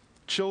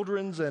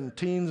 Children's and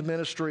teens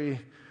ministry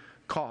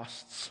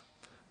costs,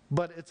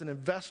 but it's an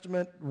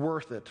investment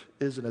worth it,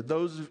 isn't it?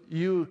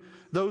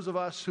 Those of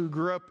us who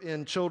grew up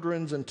in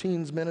children's and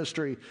teens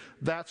ministry,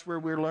 that's where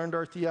we learned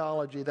our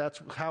theology.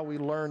 That's how we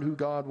learned who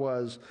God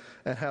was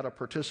and how to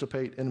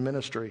participate in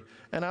ministry.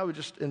 And I would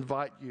just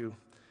invite you,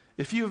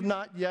 if you have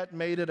not yet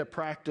made it a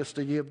practice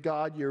to give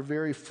God your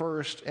very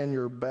first and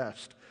your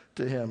best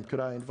to Him,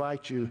 could I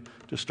invite you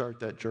to start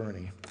that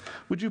journey?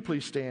 Would you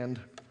please stand?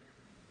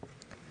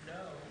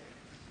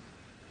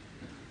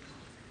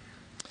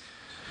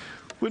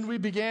 When we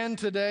began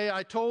today,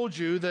 I told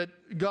you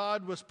that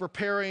God was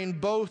preparing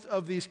both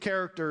of these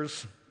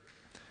characters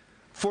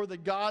for the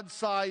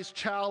God-sized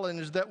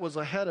challenge that was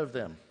ahead of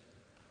them.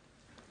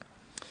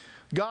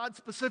 God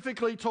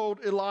specifically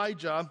told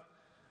Elijah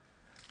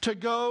to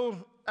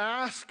go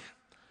ask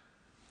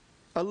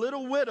a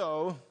little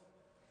widow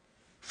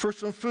for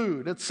some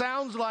food. It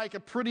sounds like a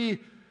pretty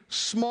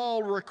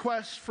small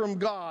request from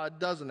God,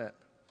 doesn't it?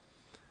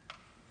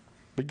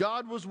 But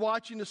God was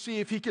watching to see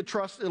if he could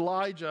trust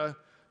Elijah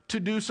to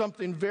do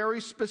something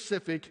very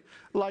specific,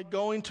 like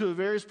going to a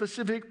very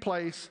specific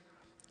place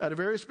at a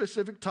very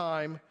specific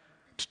time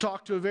to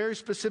talk to a very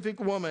specific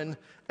woman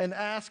and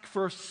ask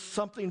for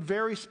something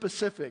very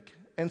specific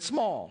and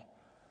small,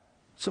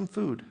 some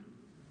food.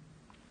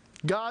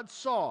 God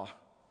saw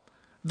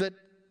that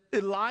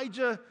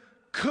Elijah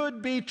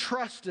could be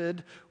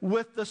trusted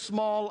with the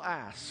small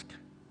ask.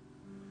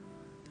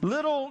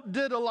 Little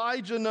did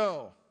Elijah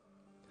know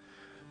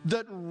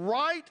that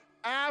right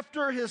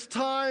after his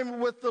time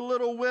with the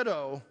little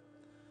widow,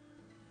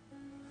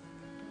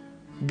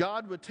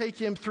 God would take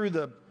him through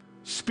the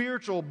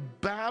spiritual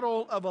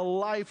battle of a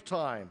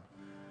lifetime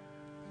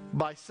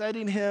by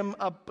setting him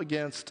up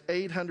against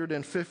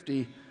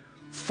 850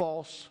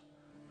 false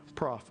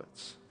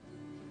prophets.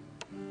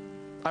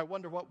 I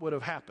wonder what would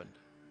have happened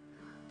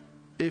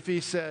if he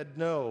said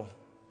no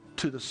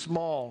to the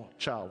small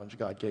challenge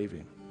God gave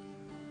him.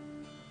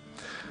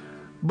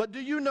 But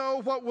do you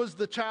know what was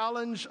the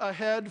challenge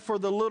ahead for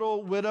the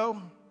little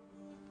widow?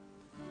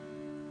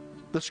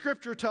 The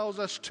scripture tells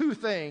us two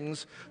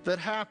things that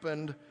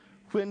happened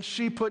when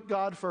she put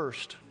God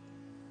first.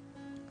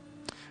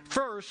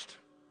 First,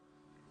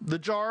 the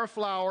jar of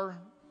flour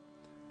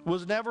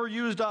was never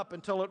used up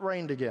until it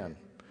rained again.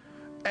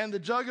 And the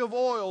jug of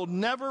oil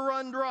never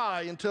run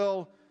dry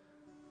until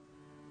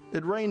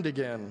it rained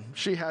again.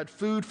 She had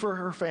food for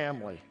her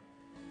family.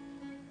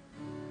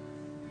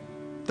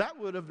 That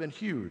would have been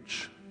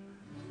huge.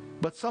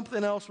 But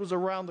something else was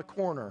around the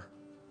corner.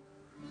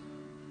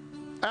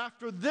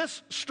 After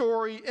this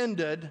story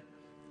ended,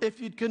 if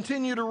you'd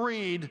continue to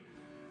read,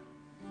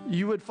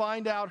 you would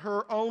find out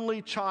her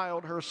only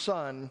child, her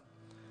son,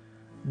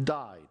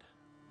 died.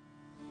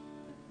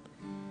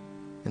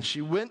 And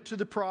she went to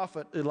the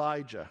prophet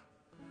Elijah.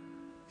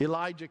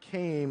 Elijah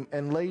came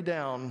and lay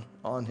down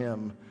on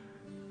him,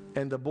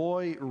 and the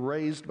boy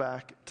raised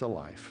back to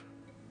life.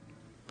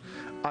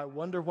 I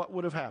wonder what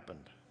would have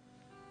happened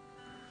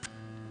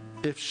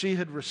if she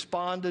had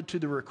responded to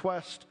the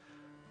request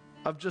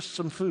of just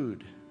some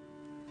food.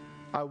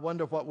 I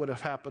wonder what would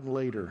have happened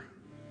later.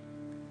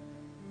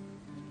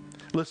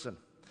 Listen,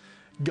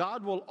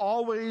 God will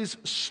always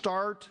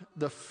start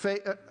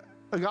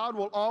God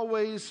will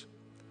always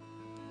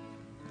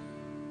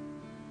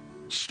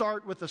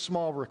start with a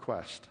small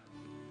request,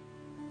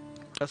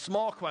 a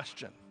small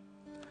question,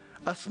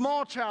 a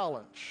small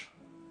challenge.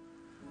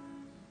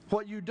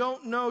 What you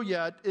don't know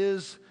yet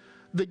is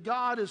that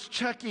God is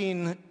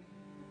checking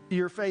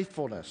your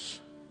faithfulness.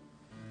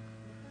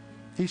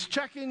 He's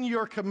checking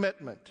your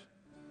commitment.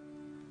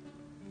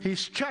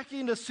 He's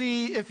checking to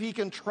see if he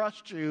can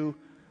trust you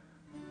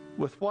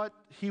with what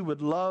he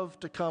would love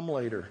to come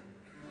later.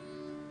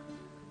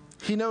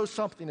 He knows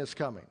something is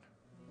coming.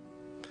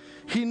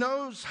 He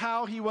knows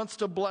how he wants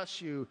to bless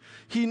you.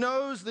 He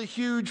knows the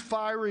huge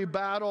fiery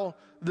battle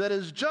that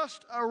is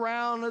just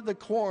around the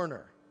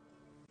corner.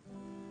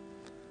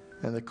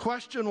 And the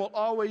question will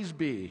always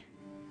be,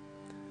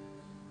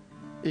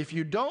 if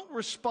you don't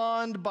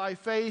respond by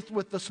faith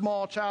with the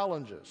small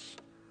challenges,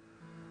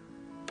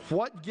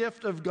 what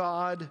gift of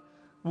God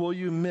will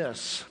you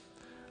miss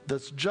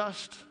that's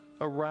just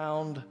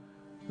around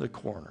the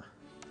corner?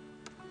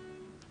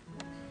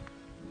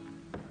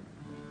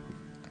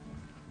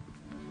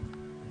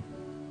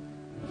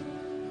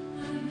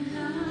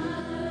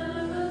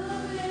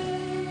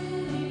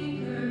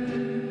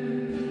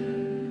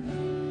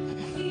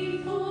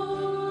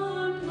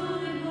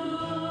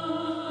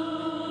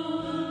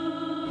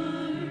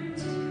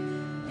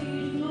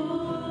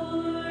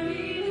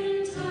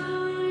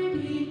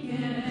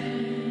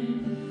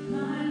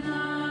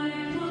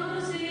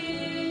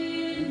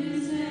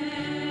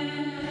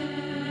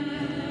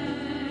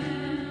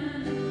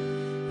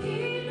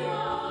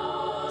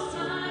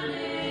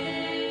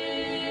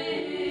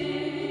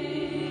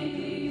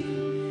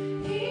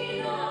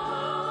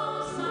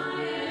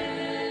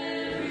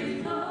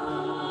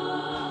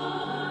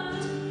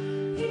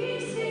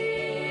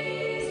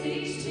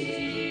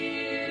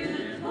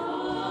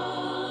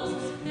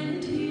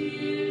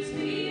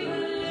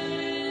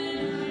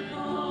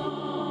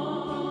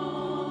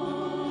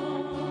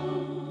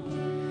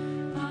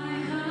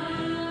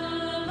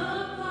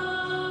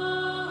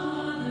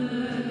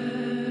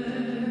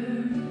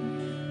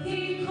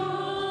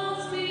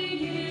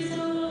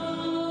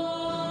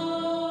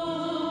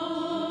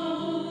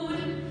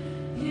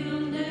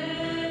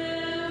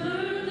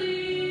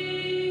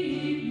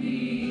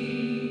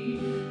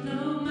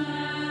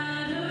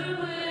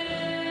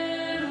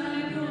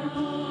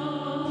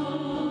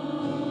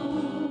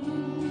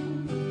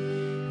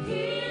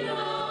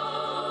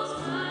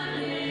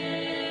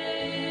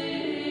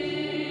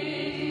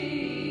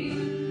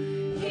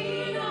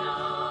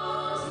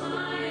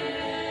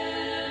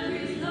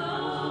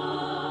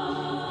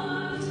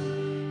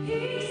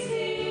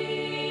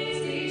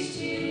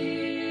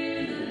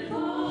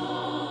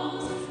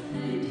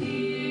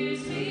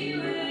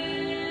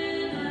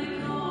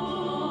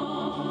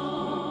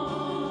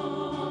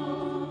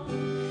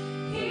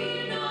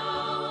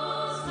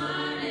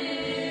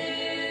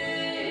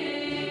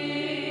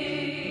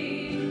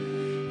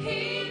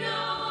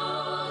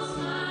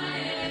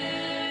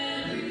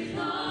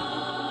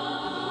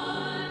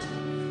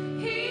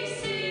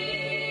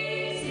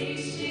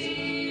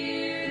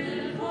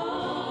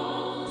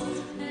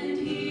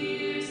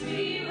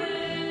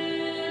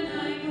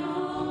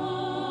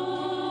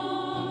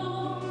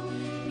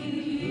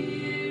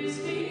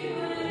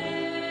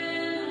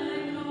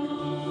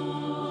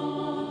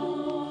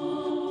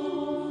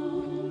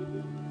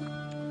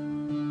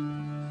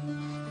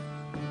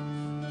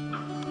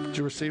 Did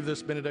you receive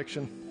this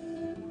benediction?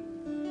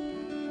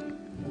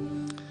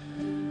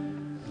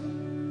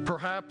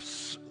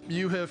 Perhaps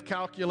you have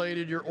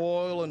calculated your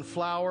oil and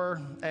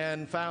flour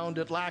and found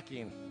it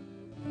lacking.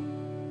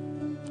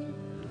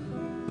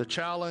 The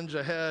challenge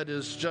ahead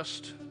is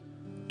just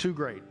too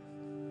great.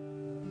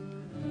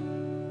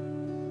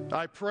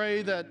 I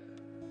pray that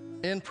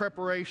in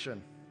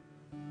preparation,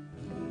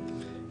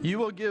 you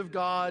will give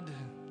God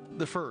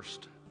the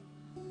first.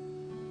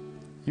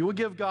 You will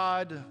give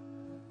God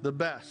the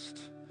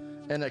best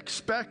and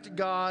expect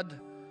God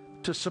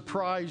to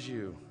surprise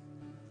you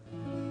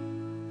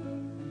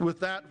with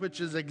that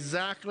which is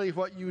exactly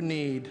what you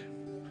need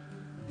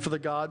for the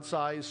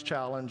God-sized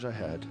challenge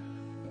ahead.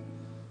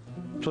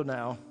 So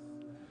now,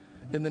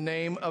 in the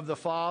name of the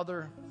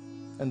Father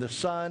and the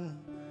Son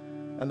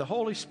and the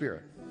Holy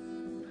Spirit,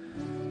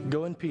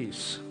 go in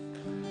peace,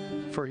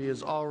 for he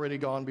has already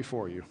gone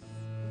before you.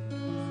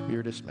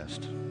 You're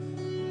dismissed.